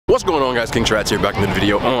What's going on, guys? King Trats here, back in the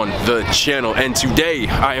video on the channel, and today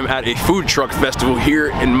I am at a food truck festival here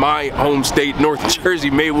in my home state, North Jersey,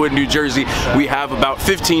 Maywood, New Jersey. We have about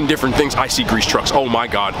 15 different things. I see grease trucks. Oh my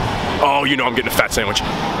god. Oh, you know I'm getting a fat sandwich.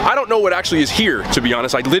 I don't know what actually is here, to be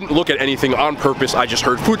honest. I didn't look at anything on purpose. I just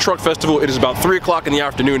heard food truck festival. It is about 3 o'clock in the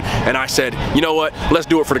afternoon, and I said, you know what? Let's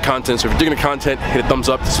do it for the content. So if you're digging the content, hit a thumbs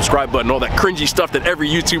up, the subscribe button, all that cringy stuff that every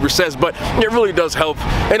YouTuber says, but it really does help,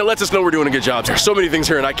 and it lets us know we're doing a good job. There's so many things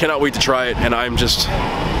here, and I cannot wait to try it, and I'm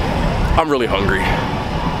really hungry.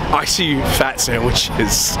 I see fat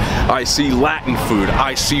sandwiches, I see Latin food,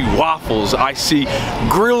 I see waffles, I see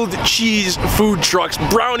grilled cheese food trucks,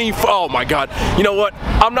 brownie, oh my god. You know what?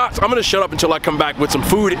 I'm gonna shut up until I come back with some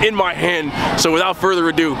food in my hand. So without further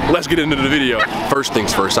ado, let's get into the video. First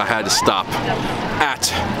things first, I had to stop at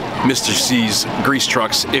Mr. C's Grease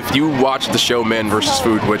Trucks. If you watch the show Man vs.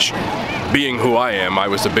 Food, which, being who I am, I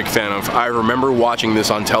was a big fan of, I remember watching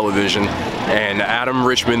this on television, and Adam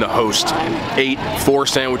Richmond, the host, ate 4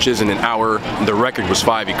 sandwiches in an hour. The record was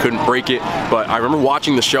 5, he couldn't break it, but I remember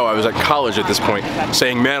watching the show, I was at college at this point,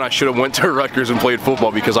 saying, man, I should have went to Rutgers and played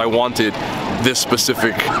football because I wanted this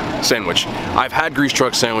specific sandwich. I've had Grease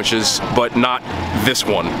Truck sandwiches, but not this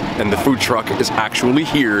one, and the food truck is actually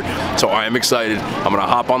here, so I am excited. I'm gonna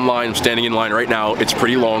hop online. I'm standing in line right now. It's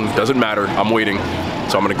pretty long, doesn't matter, I'm waiting.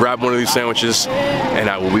 So I'm gonna grab one of these sandwiches and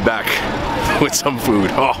I will be back with some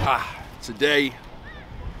food. Today,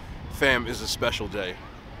 fam, is a special day.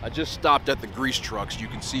 I just stopped at the Grease Trucks. You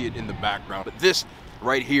can see it in the background. But this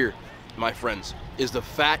right here, my friends, is the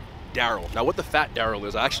Fat Darryl. Now what the Fat Darryl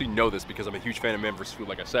is, I actually know this because I'm a huge fan of Man vs. Food,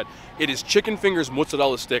 like I said. It is chicken fingers,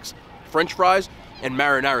 mozzarella sticks, French fries, and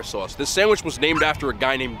marinara sauce. This sandwich was named after a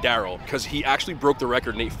guy named Darryl because he actually broke the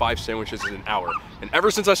record and ate 5 sandwiches in an hour. And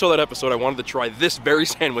ever since I saw that episode, I wanted to try this very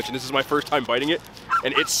sandwich, and this is my first time biting it,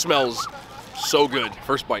 and it smells so good.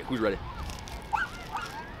 First bite, who's ready?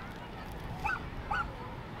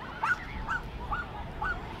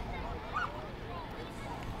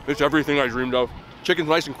 It's everything I dreamed of. Chicken's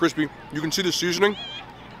nice and crispy. You can see the seasoning.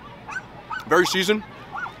 Very seasoned.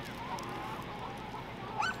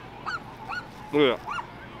 Look at that.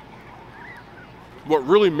 What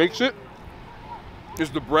really makes it is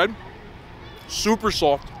the bread. Super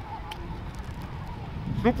soft.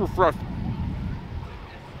 Super fresh.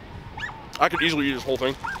 I could easily eat this whole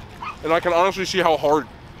thing. And I can honestly see how hard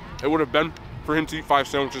it would have been for him to eat 5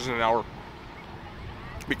 sandwiches in an hour,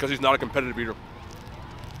 because he's not a competitive eater.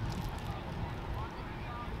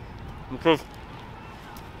 Because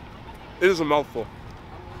it is a mouthful,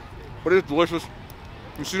 but it is delicious.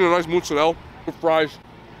 You see the nice mozzarella with fries.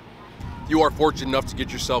 You are fortunate enough to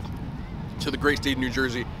get yourself to the great state of New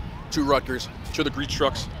Jersey, to Rutgers, to the Grease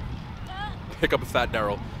Trucks. Pick up a Fat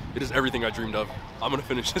Darryl. It is everything I dreamed of. I'm gonna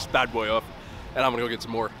finish this bad boy up, and I'm gonna go get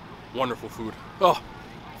some more wonderful food. Oh,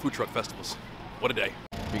 food truck festivals. What a day.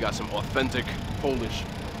 We got some authentic Polish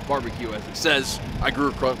barbecue, as it says. I grew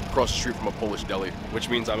across the street from a Polish deli, which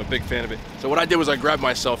means I'm a big fan of it. So what I did was I grabbed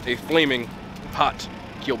myself a flaming hot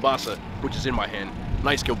kielbasa, which is in my hand.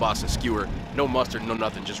 Nice kielbasa skewer, no mustard, no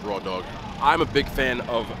nothing, just raw dog. I'm a big fan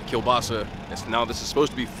of kielbasa. Now this is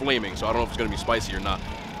supposed to be flaming, so I don't know if it's gonna be spicy or not,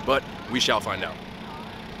 but we shall find out.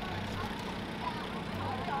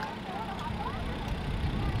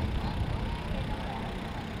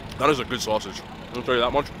 That is a good sausage, I'll tell you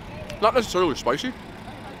that much. Not necessarily spicy.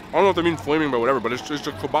 I don't know if they mean flaming by whatever, but it's just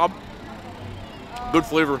a kebab. Good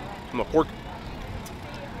flavor from the pork.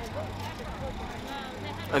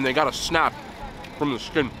 And they got a snap from the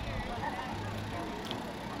skin.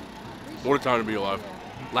 What a time to be alive.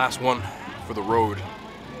 Last one for the road.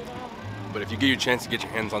 But if you get your chance to get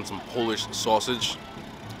your hands on some Polish sausage,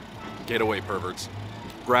 get away, perverts.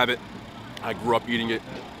 Grab it. I grew up eating it,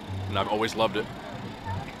 and I've always loved it.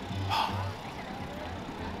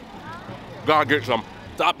 Gotta get some.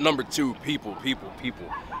 Stop number 2, people.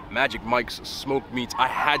 Magic Mike's smoked meats. I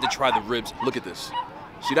had to try the ribs. Look at this.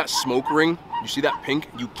 See that smoke ring? You see that pink?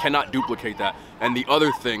 You cannot duplicate that. And the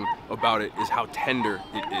other thing about it is how tender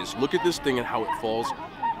it is. Look at this thing and how it falls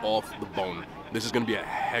off the bone. This is gonna be a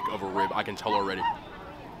heck of a rib, I can tell already.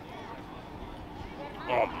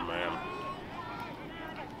 Oh man.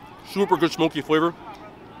 Super good smoky flavor.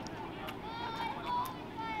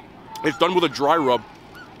 It's done with a dry rub,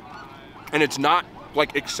 and it's not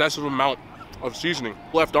like excessive amount of seasoning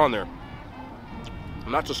left on there.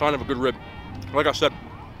 And that's a sign of a good rib. Like I said,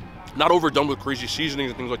 not overdone with crazy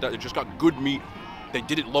seasonings and things like that. It just got good meat. They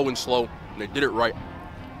did it low and slow, and they did it right.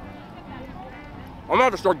 I'm gonna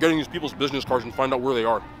have to start getting these people's business cards and find out where they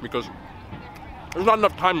are, because there's not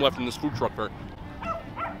enough time left in this food truck fair.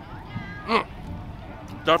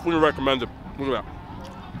 Definitely recommend it. Look at that.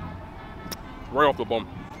 right off the bone.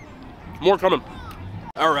 More coming.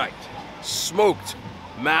 All right, smoked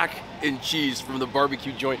mac and cheese from the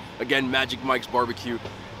barbecue joint. Again, Magic Mike's Barbecue.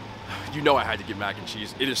 You know I had to get mac and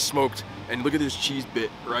cheese. It is smoked, and look at this cheese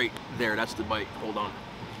bit right there. That's the bite. Hold on.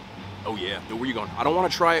 Oh yeah, where you going? I don't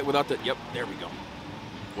want to try it without the, yep, there we go.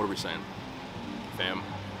 What are we saying? Fam,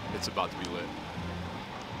 it's about to be lit.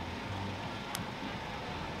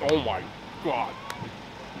 Oh my God.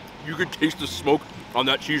 You can taste the smoke on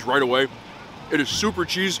that cheese right away. It is super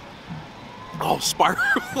cheese. Oh, spiral.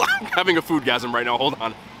 I'm having a foodgasm right now, hold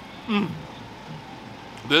on.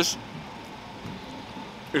 This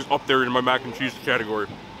is up there in my mac and cheese category.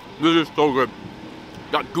 This is so good.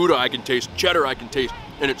 Got Gouda I can taste, cheddar I can taste,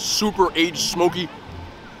 and it's super aged smoky.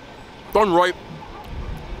 Done right.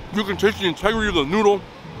 You can taste the integrity of the noodle.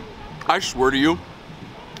 I swear to you,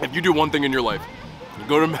 if you do one thing in your life,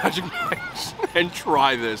 go to Magic Mike's and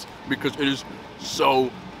try this because it is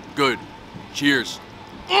so good. Cheers.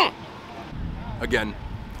 Again,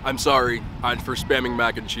 I'm sorry for spamming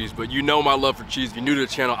mac and cheese, but you know my love for cheese. If you're new to the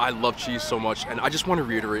channel, I love cheese so much, and I just want to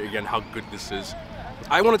reiterate again how good this is.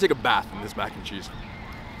 I want to take a bath in this mac and cheese.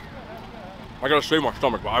 I gotta save my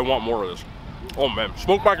stomach, but I want more of this. Oh man,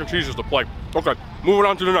 smoked mac and cheese is the play. Okay, moving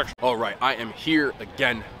on to the next. All right, I am here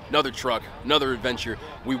again. Another truck, another adventure.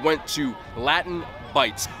 We went to Latin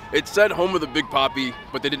Bites. It said home of the Big Papi,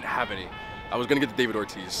 but they didn't have any. I was gonna get the David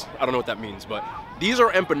Ortiz. I don't know what that means, but these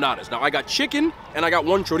are empanadas. Now I got chicken and I got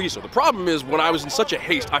one chorizo. The problem is when I was in such a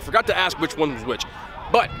haste, I forgot to ask which one was which.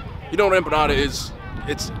 But you know what empanada is?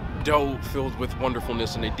 It's dough filled with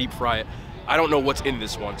wonderfulness and they deep fry it. I don't know what's in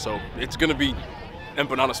this one, so it's gonna be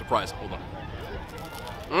empanada surprise. Hold on.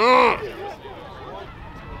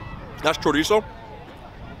 That's chorizo.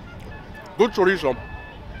 Good chorizo.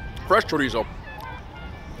 Fresh chorizo.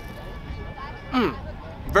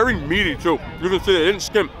 Very meaty too. You can see they didn't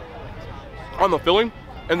skimp on the filling.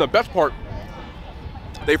 And the best part,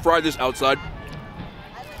 they fried this outside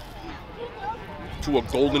to a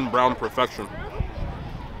golden brown perfection.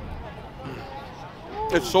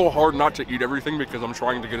 It's so hard not to eat everything because I'm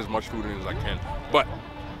trying to get as much food in as I can. But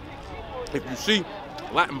if you see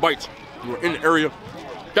Latin Bites, you're in the area,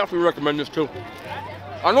 definitely recommend this too.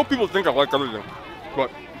 I know people think I like everything, but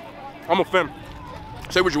I'm a fan.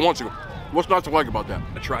 Say what you want to. What's not to like about that?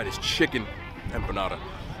 I tried this chicken empanada.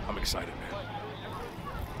 I'm excited, man.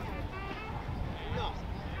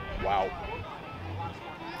 Wow.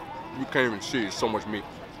 You can't even see, it's so much meat.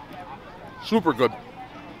 Super good.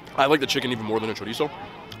 I like the chicken even more than the chorizo.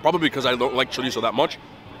 Probably because I don't like chorizo that much.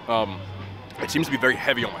 It seems to be very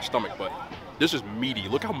heavy on my stomach, but this is meaty.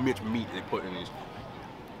 Look how much meat they put in these.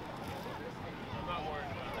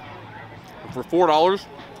 And for $4,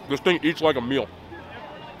 this thing eats like a meal.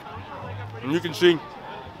 And you can see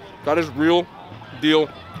that is real deal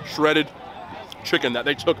shredded chicken that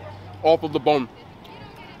they took off of the bone.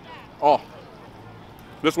 Oh,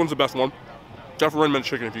 this one's the best one. Definitely recommend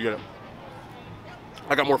chicken if you get it.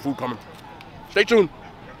 I got more food coming. Stay tuned.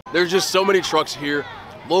 There's just so many trucks here,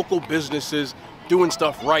 local businesses doing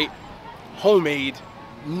stuff right, homemade,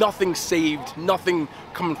 nothing saved, nothing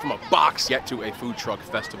coming from a box. Get to a food truck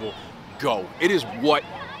festival, go. It is what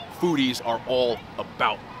foodies are all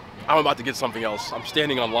about. I'm about to get something else. I'm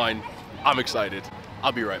standing online. I'm excited.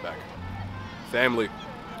 I'll be right back. Family,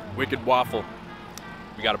 Wicked Waffle.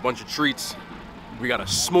 We got a bunch of treats. We got a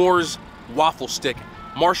s'mores waffle stick,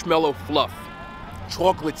 marshmallow fluff,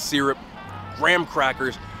 chocolate syrup, graham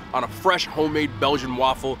crackers on a fresh homemade Belgian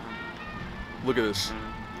waffle. Look at this.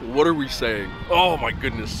 What are we saying? Oh my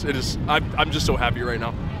goodness. It is, I'm just so happy right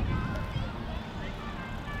now.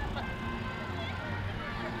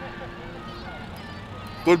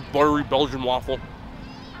 Good buttery Belgian waffle.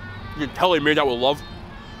 You can tell they made that with love.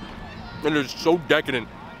 And it's so decadent.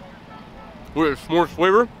 With its s'mores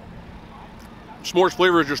flavor. S'mores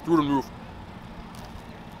flavor is just through the roof.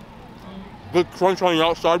 Good crunch on the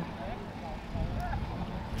outside.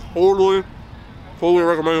 Totally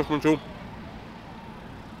recommend this one too.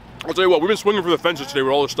 I'll tell you what, we've been swinging for the fences today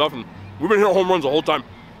with all this stuff, and we've been hitting home runs the whole time.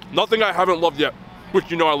 Nothing I haven't loved yet,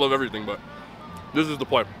 which you know I love everything, but this is the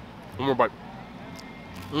play. One more bite.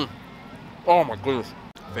 Oh my goodness.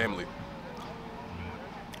 Family.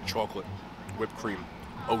 Chocolate, whipped cream,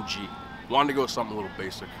 OG. Wanted to go with something a little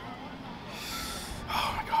basic.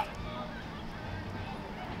 Oh my God.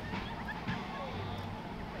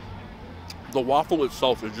 The waffle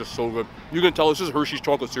itself is just so good. You can tell this is Hershey's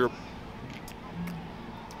chocolate syrup.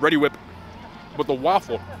 Ready whip. But the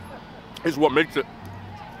waffle is what makes it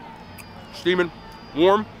steaming,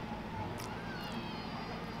 warm.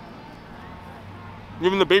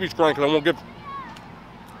 Even the baby's crying because I won't give.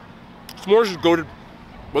 S'mores is goated.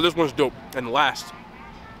 But this one's dope. And last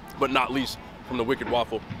but not least, from the Wicked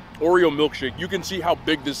Waffle, Oreo milkshake. You can see how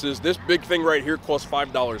big this is. This big thing right here costs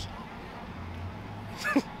 $5.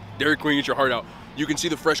 Dairy Queen, eat your heart out. You can see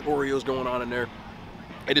the fresh Oreos going on in there.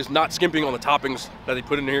 It is not skimping on the toppings that they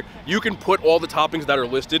put in here. You can put all the toppings that are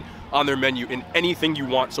listed on their menu in anything you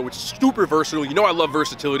want, so it's super versatile. You know I love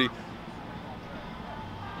versatility.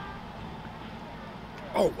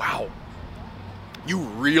 Oh, wow. You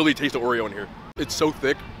really taste the Oreo in here. It's so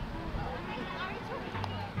thick.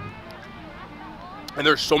 And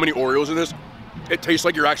there's so many Oreos in this, it tastes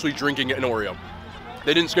like you're actually drinking an Oreo.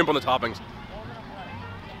 They didn't skimp on the toppings.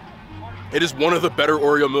 It is one of the better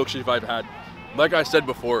Oreo milkshakes I've had. Like I said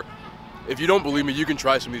before, if you don't believe me, you can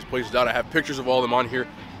try some of these places out. I have pictures of all of them on here.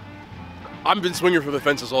 I've been swinging for the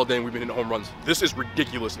fences all day and we've been hitting home runs. This is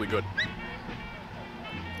ridiculously good.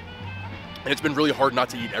 And it's been really hard not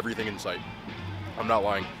to eat everything in sight. I'm not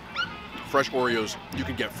lying. Fresh Oreos, you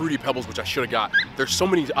can get Fruity Pebbles, which I should have got. There's so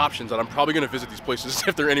many options that I'm probably gonna visit these places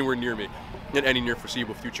if they're anywhere near me in any near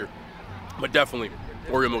foreseeable future. But definitely,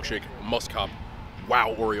 Oreo milkshake, must cop.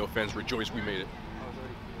 Wow, Oreo fans, rejoice, we made it.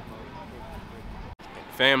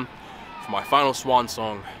 Fam, for my final swan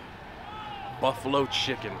song, buffalo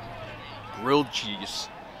chicken, grilled cheese,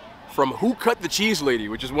 from Who Cut the Cheese Lady,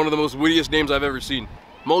 which is one of the most wittiest names I've ever seen.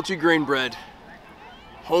 Multi-grain bread,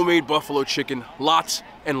 homemade buffalo chicken, lots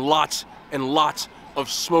and lots and lots of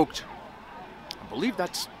smoked, I believe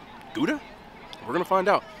that's Gouda? We're gonna find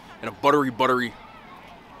out. And a buttery,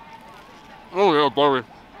 oh yeah, buttery.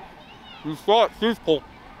 You saw it, peaceful.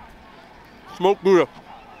 Smoked Gouda,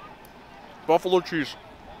 buffalo cheese,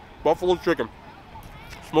 buffalo chicken,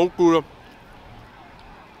 smoked Gouda,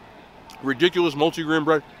 ridiculous multi-grain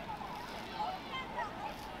bread,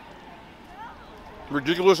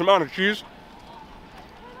 ridiculous amount of cheese,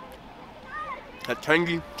 that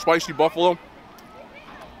tangy, spicy buffalo.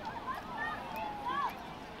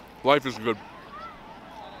 Life is good.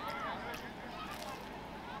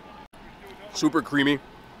 Super creamy.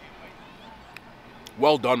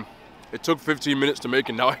 Well done. It took 15 minutes to make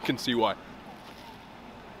and now I can see why.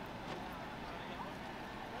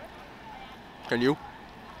 Can you?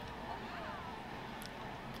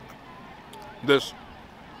 This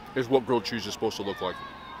is what grilled cheese is supposed to look like.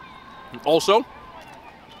 Also,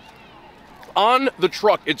 on the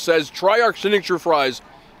truck, it says, try our signature fries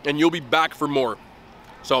and you'll be back for more.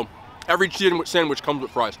 So, every sandwich comes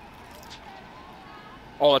with fries.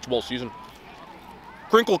 Oh, that's well seasoned.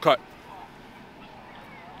 Crinkle cut.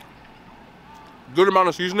 Good amount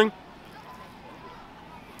of seasoning.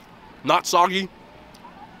 Not soggy.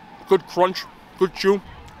 Good crunch. Good chew.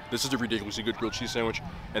 This is a ridiculously good grilled cheese sandwich,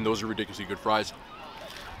 and those are ridiculously good fries.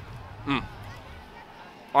 I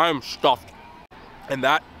am stuffed. And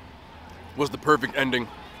that was the perfect ending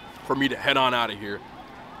for me to head on out of here.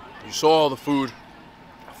 You saw all the food.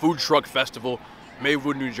 Food truck festival,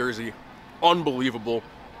 Maywood, New Jersey. Unbelievable.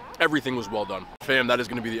 Everything was well done. Fam, that is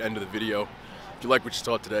going to be the end of the video. If you like what you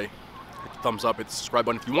saw today, hit the thumbs up, hit the subscribe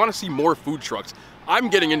button. If you want to see more food trucks, I'm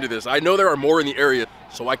getting into this. I know there are more in the area,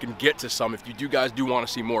 so I can get to some. If you guys do want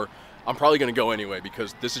to see more, I'm probably going to go anyway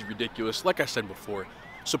because this is ridiculous. Like I said before,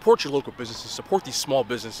 support your local businesses, support these small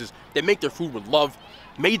businesses. They make their food with love,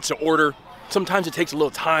 made to order. Sometimes it takes a little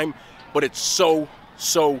time, but it's so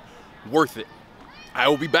worth it. I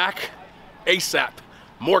will be back ASAP.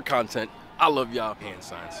 More content. I love y'all. Hand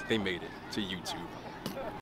signs. They made it to YouTube.